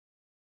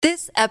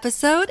This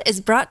episode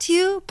is brought to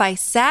you by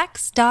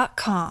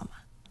Sax.com.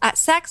 At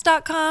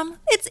Sax.com,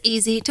 it's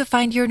easy to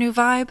find your new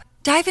vibe.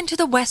 Dive into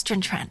the Western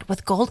trend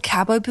with gold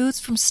cowboy boots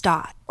from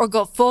Stott, or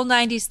go full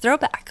 90s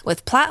throwback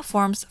with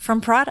platforms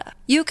from Prada.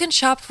 You can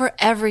shop for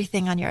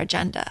everything on your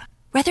agenda,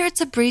 whether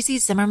it's a breezy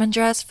Zimmermann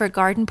dress for a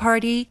garden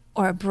party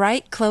or a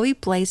bright Chloe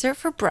blazer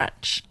for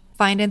brunch.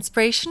 Find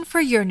inspiration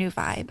for your new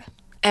vibe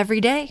every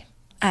day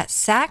at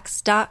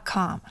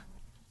Sax.com.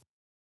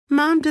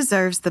 Mom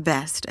deserves the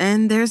best,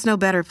 and there's no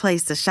better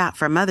place to shop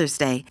for Mother's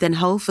Day than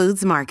Whole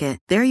Foods Market.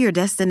 They're your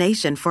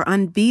destination for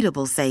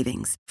unbeatable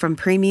savings, from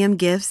premium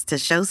gifts to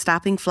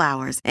show-stopping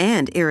flowers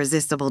and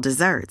irresistible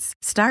desserts.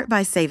 Start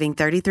by saving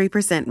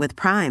 33% with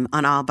Prime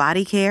on all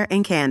body care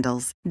and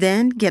candles.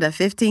 Then get a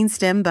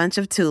 15-stem bunch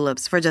of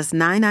tulips for just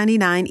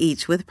 $9.99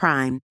 each with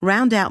Prime.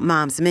 Round out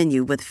Mom's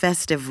menu with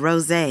festive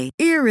rosé,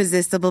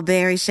 irresistible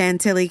berry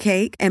chantilly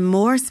cake, and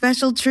more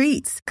special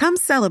treats. Come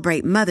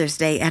celebrate Mother's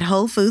Day at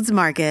Whole Foods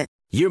Market.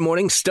 Your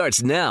morning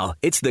starts now.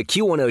 It's the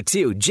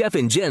Q102 Jeff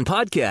and Jen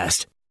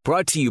podcast,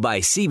 brought to you by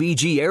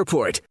CBG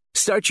Airport.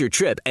 Start your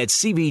trip at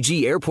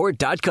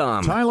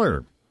CBGAirport.com.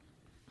 Tyler.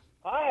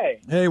 Hi.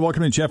 Hey,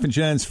 welcome to Jeff and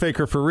Jen's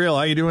Faker for Real.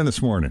 How you doing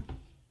this morning?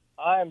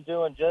 I'm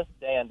doing just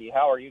dandy.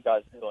 How are you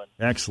guys doing?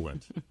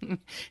 Excellent.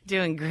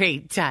 Doing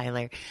great,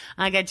 Tyler.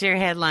 I got your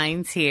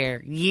headlines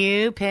here.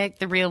 You picked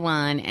the real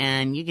one,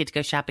 and you get to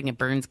go shopping at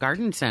Burns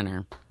Garden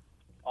Center.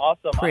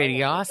 Awesome.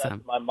 Pretty awesome.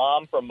 That's my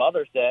mom for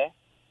Mother's Day.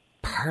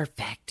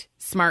 Perfect.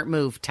 Smart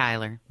move,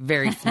 Tyler.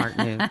 Very smart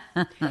move.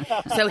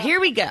 So here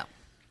we go.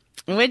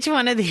 Which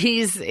one of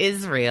these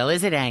is real?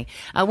 Is it A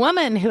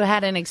woman who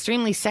had an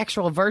extremely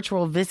sexual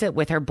virtual visit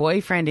with her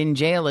boyfriend in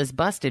jail is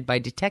busted by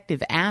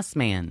Detective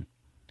Assman?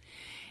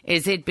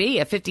 Is it B,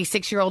 a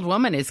 56-year-old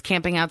woman is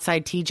camping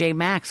outside TJ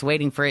Maxx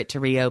waiting for it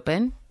to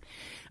reopen?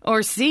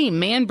 Or C,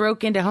 man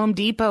broke into Home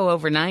Depot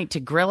overnight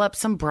to grill up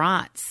some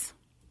brats?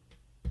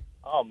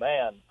 Oh,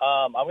 man.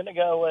 I'm going to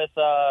go with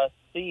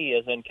C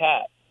as in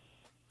cat.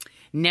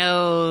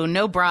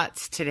 No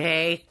brats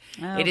today.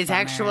 Oh, it is bummer.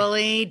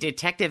 actually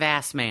Detective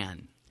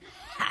Assman.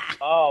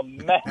 Oh,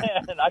 man. I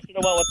should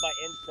have went with my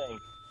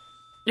instinct.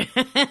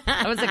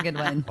 That was a good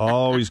one.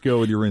 Always go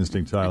with your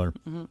instinct, Tyler.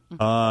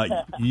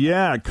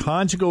 Yeah,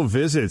 conjugal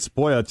visits.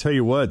 Boy, I'll tell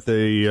you what,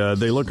 they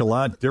look a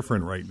lot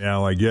different right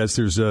now, I guess.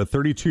 There's a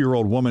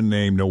 32-year-old woman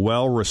named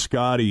Noelle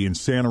Rascati in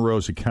Santa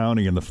Rosa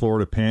County in the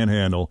Florida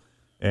Panhandle,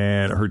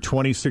 and her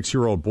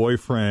 26-year-old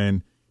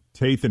boyfriend,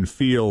 Tathan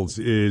Fields,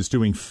 is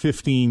doing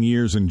 15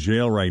 years in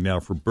jail right now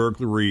for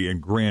burglary and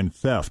grand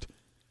theft.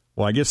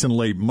 Well, I guess in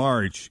late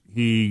March,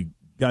 he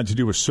got to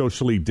do a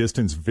socially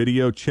distanced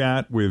video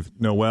chat with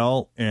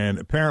Noelle, and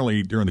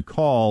apparently during the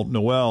call,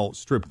 Noelle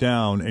stripped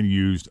down and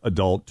used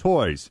adult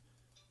toys.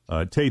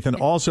 Tathan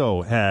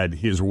also had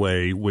his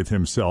way with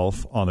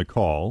himself on the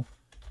call,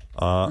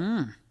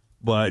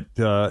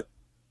 but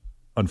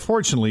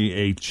unfortunately,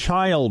 a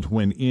child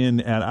went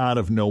in and out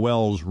of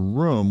Noelle's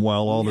room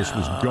while all this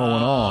was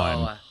going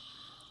on.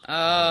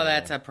 Oh,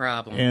 that's a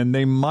problem. And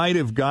they might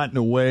have gotten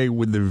away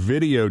with the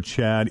video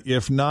chat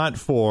if not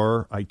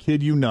for, I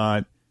kid you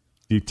not,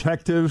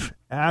 Detective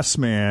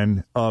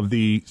Assman of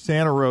the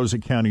Santa Rosa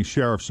County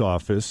Sheriff's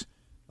Office.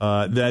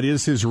 That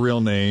is his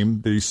real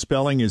name. The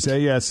spelling is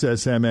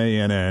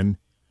Assmann,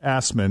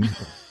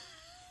 Assman.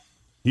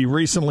 He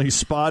recently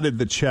spotted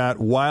the chat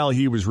while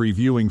he was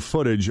reviewing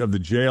footage of the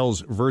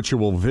jail's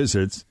virtual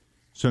visits.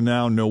 So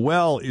now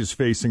Noelle is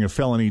facing a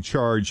felony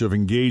charge of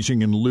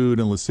engaging in lewd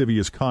and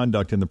lascivious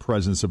conduct in the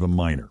presence of a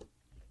minor.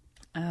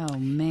 Oh,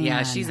 man.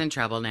 Yeah, she's in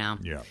trouble now.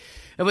 Yeah.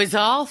 It was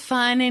all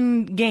fun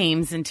and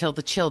games until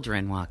the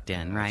children walked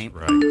in, right?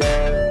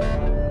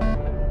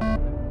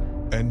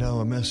 And now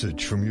a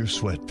message from your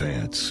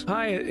sweatpants.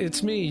 Hi,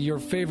 it's me, your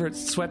favorite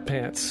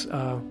sweatpants.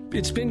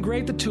 It's been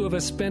great, the two of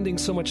us spending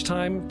so much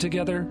time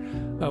together.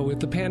 With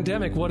the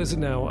pandemic, what is it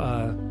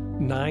now?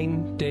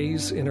 9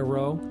 days in a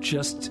row,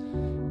 just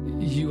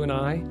you and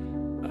I.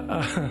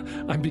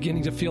 I'm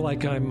beginning to feel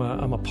like I'm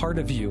a part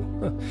of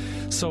you.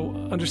 So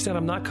understand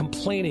I'm not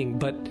complaining,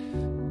 but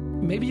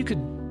maybe you could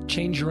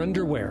change your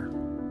underwear.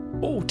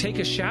 Oh, take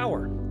a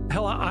shower.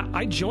 Hell,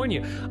 I join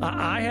you.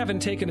 I haven't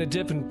taken a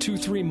dip in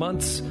 2-3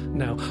 months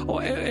now. Oh,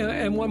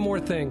 and one more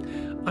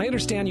thing. I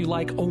understand you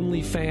like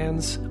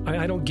OnlyFans.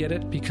 I don't get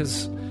it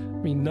because,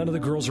 none of the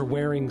girls are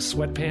wearing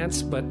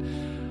sweatpants, but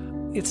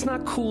it's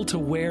not cool to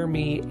wear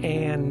me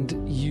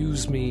and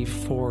use me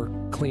for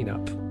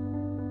cleanup.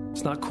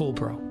 It's not cool,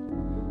 bro.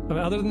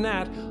 Other than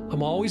that,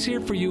 I'm always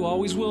here for you,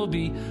 always will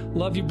be.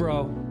 Love you,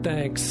 bro.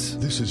 Thanks.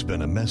 This has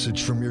been a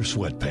message from your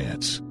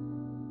sweatpants.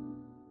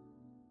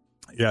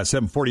 Yeah,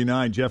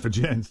 749, Jeff and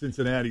Jen,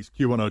 Cincinnati's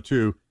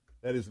Q102.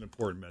 That is an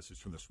important message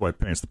from the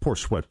sweatpants. The poor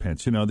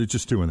sweatpants, they're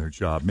just doing their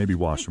job. Maybe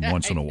wash them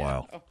once in a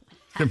while.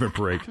 Give them a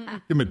break.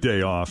 Give them a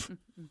day off.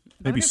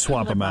 Maybe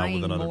swap them out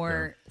with another more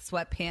pair.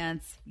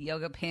 Sweatpants,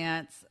 yoga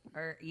pants,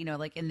 or,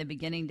 like in the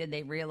beginning, did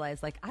they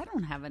realize, I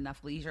don't have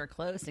enough leisure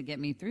clothes to get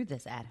me through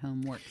this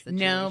at-home work situation?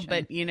 No,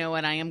 but you know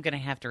what? I am going to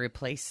have to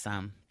replace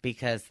some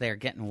because they're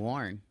getting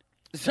worn.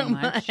 so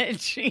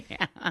much.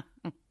 Yeah.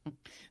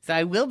 So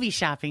I will be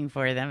shopping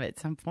for them at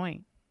some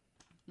point.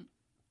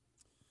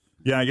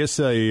 Yeah, I guess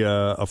a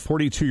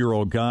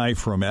 42-year-old guy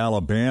from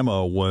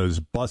Alabama was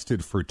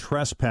busted for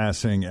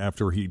trespassing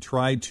after he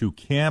tried to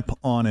camp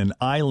on an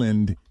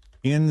island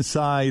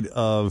inside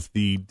of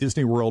the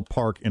Disney World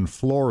Park in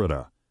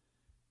Florida.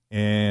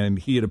 And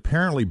he had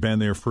apparently been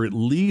there for at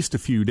least a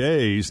few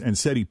days and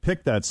said he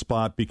picked that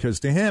spot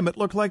because to him it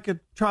looked like a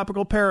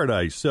tropical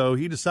paradise. So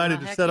he decided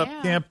to set up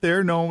camp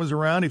there. No one was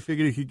around. He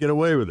figured he could get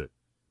away with it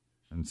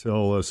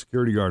until a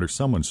security guard or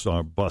someone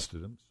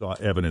busted him, saw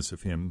evidence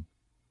of him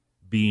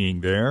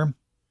being there.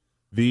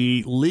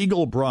 The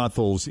legal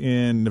brothels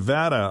in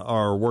Nevada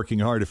are working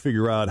hard to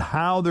figure out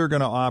how they're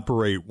going to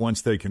operate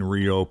once they can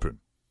reopen.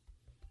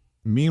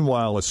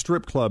 Meanwhile, a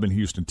strip club in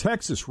Houston,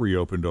 Texas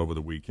reopened over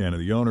the weekend,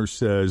 and the owner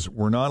says,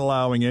 we're not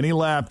allowing any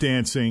lap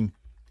dancing,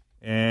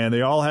 and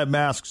they all have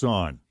masks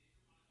on.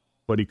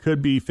 But he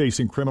could be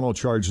facing criminal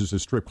charges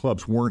as strip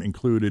clubs weren't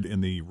included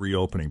in the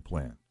reopening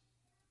plan.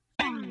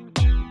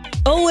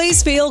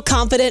 Always feel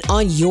confident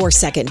on your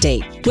second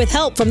date. With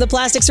help from the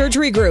Plastic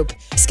Surgery Group.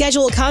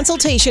 Schedule a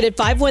consultation at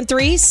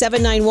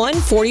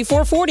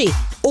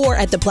 513-791-4440 or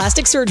at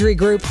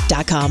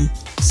theplasticsurgerygroup.com.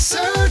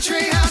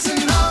 Surgery has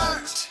an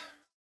art.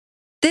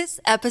 This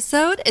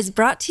episode is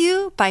brought to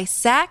you by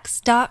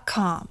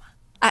Sax.com.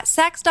 At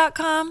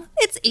Sax.com,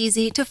 it's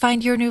easy to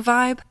find your new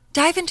vibe.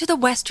 Dive into the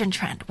Western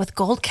trend with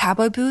gold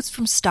cowboy boots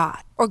from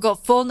Stott, or go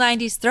full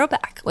 90s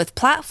throwback with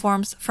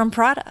platforms from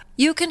Prada.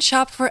 You can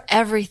shop for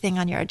everything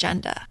on your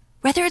agenda,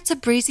 whether it's a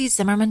breezy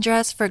Zimmermann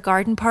dress for a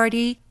garden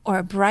party or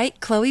a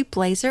bright Chloe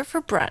blazer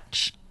for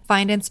brunch.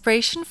 Find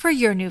inspiration for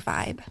your new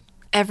vibe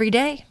every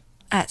day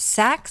at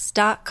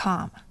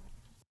Sax.com.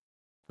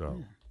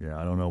 So, yeah,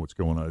 I don't know what's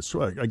going on.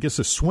 So I guess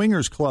a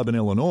swingers club in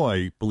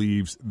Illinois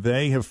believes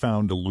they have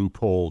found a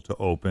loophole to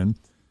open.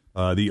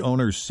 The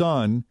owner's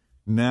son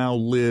now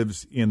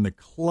lives in the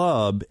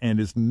club and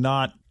is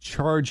not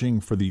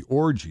charging for the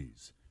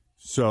orgies.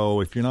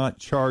 So if you're not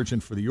charging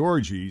for the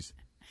orgies...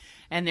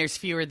 And there's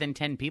fewer than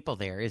 10 people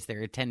there. Is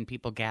there a 10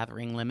 people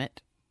gathering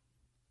limit?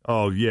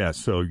 Oh, yeah,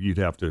 so you'd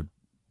have to...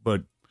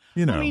 But,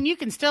 you know... I mean, you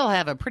can still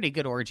have a pretty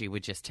good orgy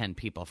with just 10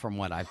 people, from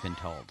what I've been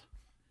told.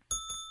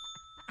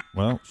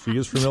 Well, she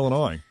is from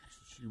Illinois.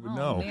 She would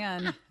know. Oh,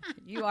 man.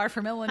 You are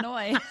from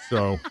Illinois.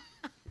 So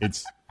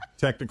it's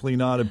technically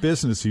not a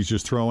business. He's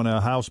just throwing a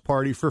house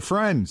party for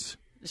friends.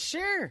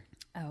 Sure.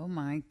 Oh,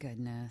 my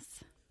goodness.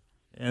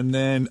 And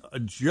then a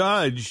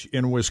judge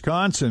in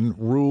Wisconsin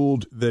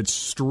ruled that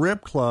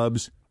strip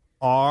clubs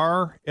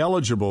are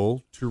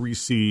eligible to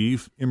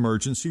receive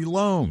emergency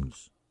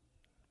loans.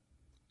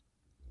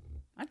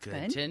 That's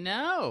Good to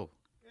know.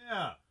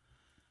 Yeah.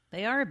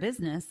 They are a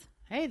business.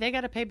 Hey, they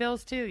got to pay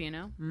bills too, you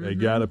know. They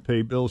got to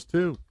pay bills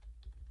too.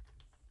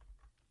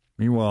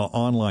 Meanwhile,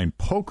 online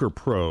poker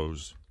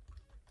pros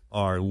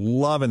are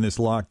loving this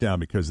lockdown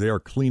because they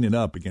are cleaning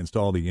up against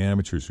all the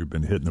amateurs who've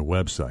been hitting the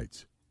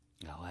websites.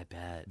 Oh, I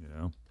bet. You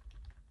know,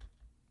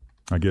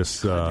 I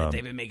guess they've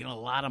been making a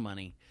lot of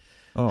money.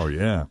 Oh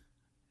yeah.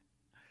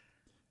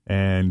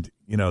 And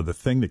you know, the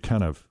thing that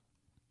kind of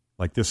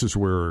like this is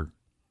where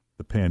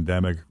the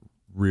pandemic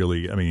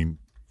really, I mean,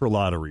 for a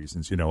lot of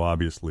reasons, you know,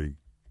 obviously.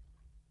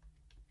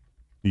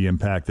 The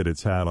impact that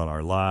it's had on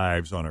our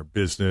lives, on our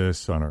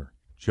business, on our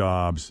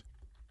jobs.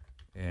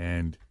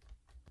 And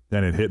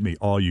then it hit me,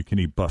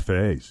 all-you-can-eat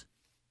buffets.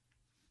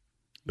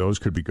 Those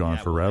could be gone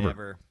forever.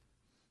 Whatever.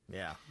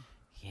 Yeah.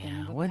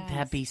 Yeah, wouldn't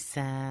that be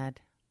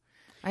sad?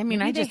 I mean,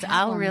 Maybe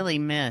I'll really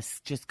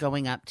miss just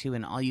going up to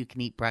an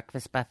all-you-can-eat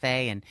breakfast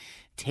buffet and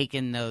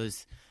taking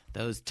those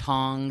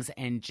tongs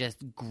and just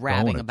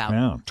grabbing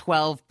about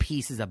 12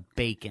 pieces of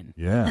bacon.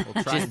 Yeah.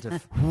 Well, trying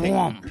to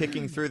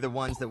picking through the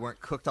ones that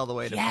weren't cooked all the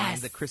way to find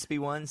the crispy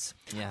ones.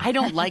 Yeah. I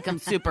don't like them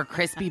super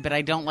crispy, but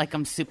I don't like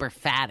them super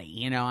fatty.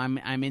 You know,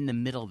 I'm in the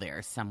middle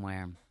there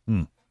somewhere.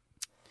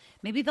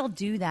 Maybe they'll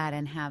do that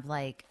and have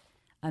like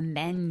a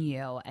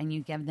menu, and you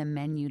give the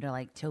menu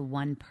to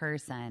one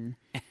person,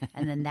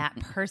 and then that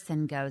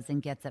person goes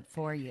and gets it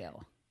for you.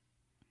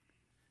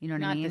 You know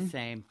what I mean? Not the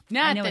same.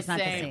 I know it's not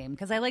the same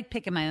because I like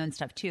picking my own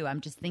stuff too. I'm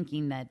just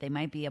thinking that they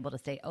might be able to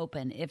stay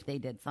open if they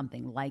did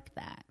something like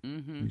that.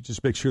 Mm-hmm. You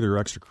just make sure they're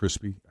extra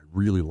crispy. I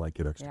really like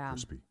it extra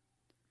crispy.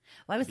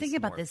 Well, I was thinking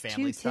about this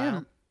too,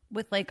 Tim,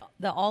 with like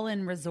the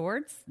all-in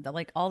resorts, the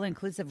like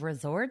all-inclusive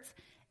resorts.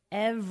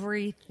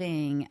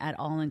 Everything at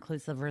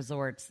all-inclusive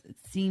resorts, it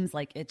seems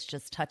like it's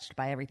just touched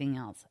by everything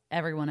else,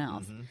 everyone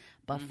else.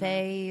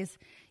 Buffets,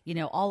 you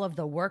know, all of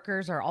the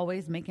workers are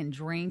always making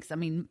drinks. I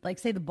mean, like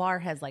say the bar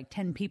has like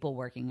 10 people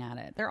working at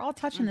it. They're all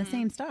touching the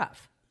same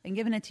stuff and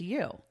giving it to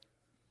you.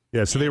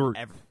 Yeah, so they were...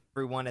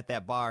 Everyone at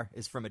that bar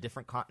is from a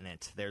different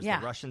continent. There's the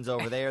Russians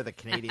over there, the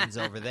Canadians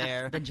over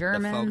there, the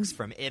Germans, the folks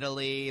from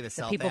Italy, the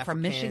South people Africans.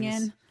 from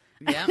Michigan.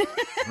 Yeah,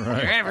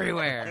 they're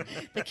everywhere.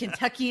 The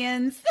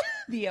Kentuckians,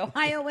 the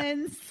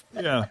Ohioans.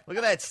 Yeah. Look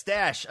at that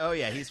stash. Oh,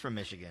 yeah, he's from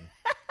Michigan.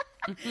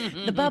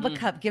 The Bubba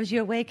Cup gives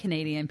you away,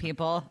 Canadian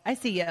people. I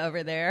see you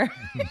over there.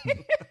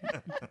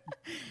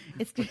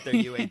 Put their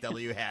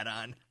UAW hat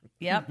on.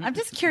 Yep. I'm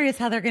just curious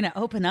how they're going to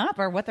open up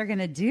or what they're going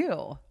to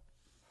do.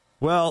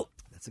 Well,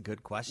 that's a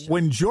good question.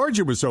 When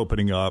Georgia was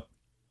opening up,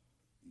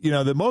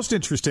 the most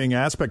interesting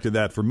aspect of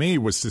that for me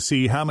was to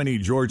see how many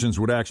Georgians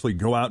would actually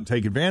go out and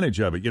take advantage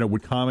of it.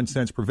 Would common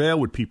sense prevail?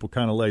 Would people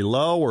kind of lay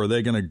low, or are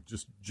they going to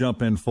just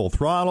jump in full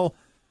throttle?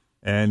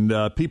 And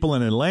people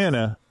in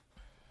Atlanta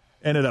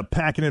ended up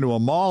packing into a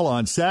mall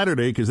on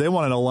Saturday because they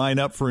wanted to line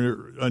up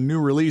for a new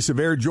release of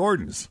Air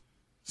Jordans.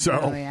 So,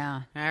 oh,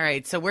 yeah. All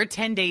right. So we're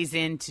 10 days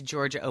into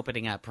Georgia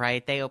opening up,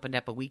 right? They opened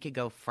up a week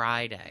ago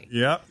Friday.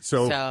 Yeah.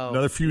 So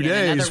another few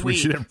days, we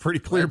should have a pretty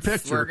clear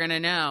picture. We're going to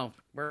know.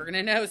 We're going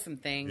to know some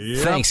things.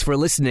 Yep. Thanks for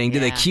listening to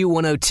the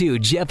Q102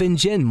 Jeff and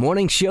Jen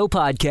Morning Show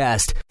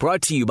podcast,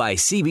 brought to you by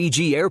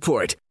CBG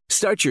Airport.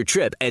 Start your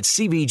trip at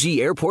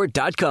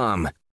CBGAirport.com.